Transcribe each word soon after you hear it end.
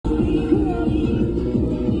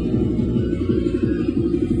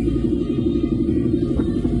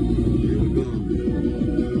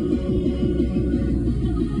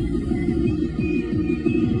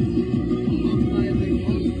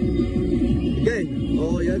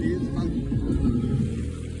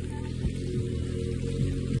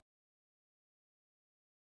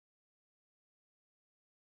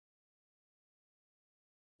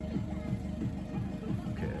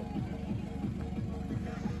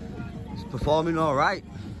Performing alright.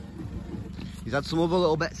 He's had some other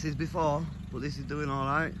little betses before, but this is doing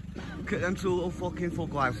alright. Look at them two little fucking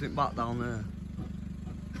fuck lives sitting back down there.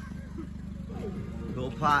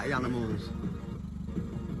 Little party animals.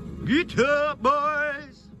 Get up,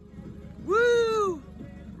 boys! Woo!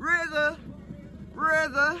 Rather!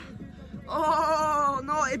 Rather! Oh,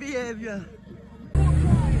 naughty behaviour!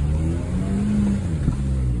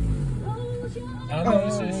 I know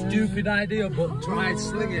this is a stupid idea, but try and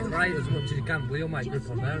sling it right as much as you can. Leo might grip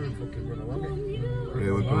on there and fucking run along it.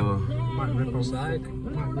 Here we go. Might rip on side.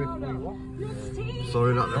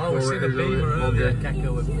 Sorry that the Oh, we see the is beamer earlier,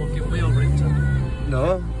 Keko, with fucking wheel ripped on.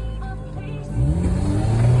 No.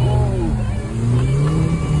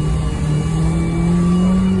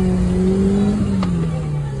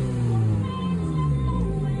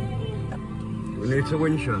 We need to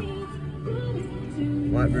winch her.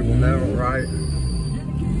 Might be one there, alright.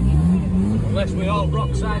 Unless we all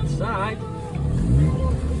rock side to side.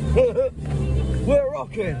 We're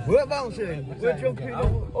rocking, we're bouncing, we're jumping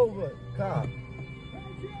over car.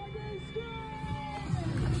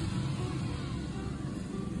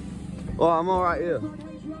 Oh, I'm alright here.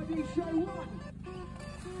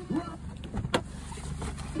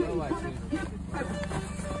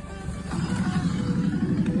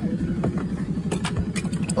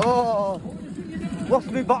 Oh,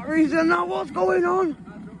 lost my batteries in now, what's going on?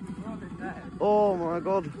 Oh my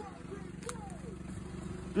god.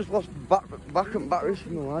 Just lost back and batteries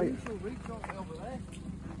from the light.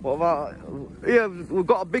 What about, yeah, we've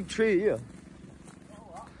got a big tree here.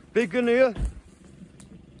 Big in here.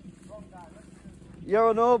 Yeah,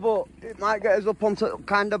 I know, but it might get us up onto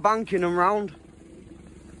kind of banking and round.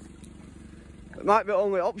 It might be the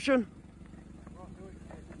only option.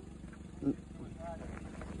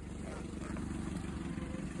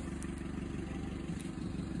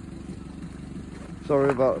 Sorry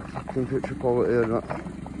about fucking picture quality and that.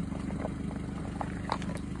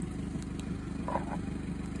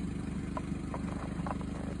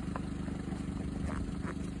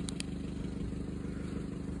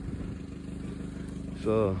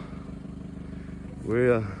 So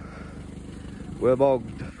we're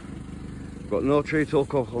bogged. Got no tree to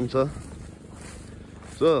hook up onto.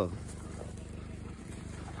 So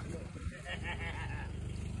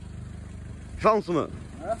found something.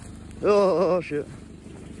 Huh? Oh shit.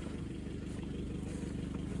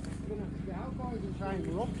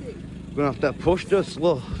 We're gonna have to push this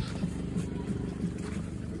slow.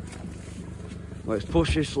 Let's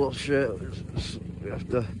push this slow shit. We have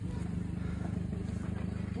to.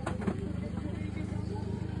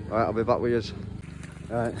 Alright, I'll be back with you.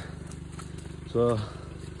 Alright. So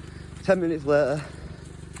 10 minutes later.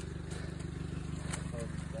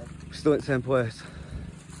 Still at the same place.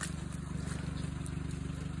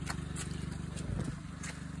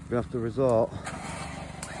 We have to resort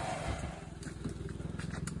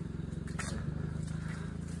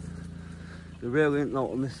there really ain't not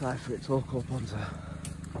on this side for it to hook up onto.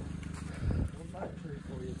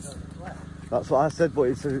 That's what I said, but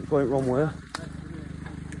it says it's going wrong way.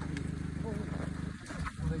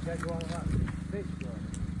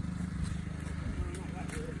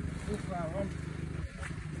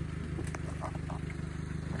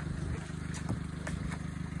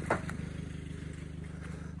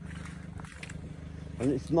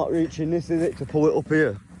 And it's not reaching this, is it, to pull it up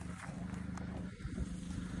here?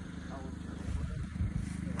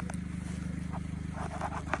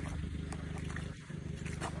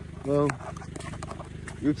 Well,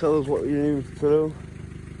 you tell us what you need to do.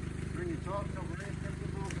 Bring your torch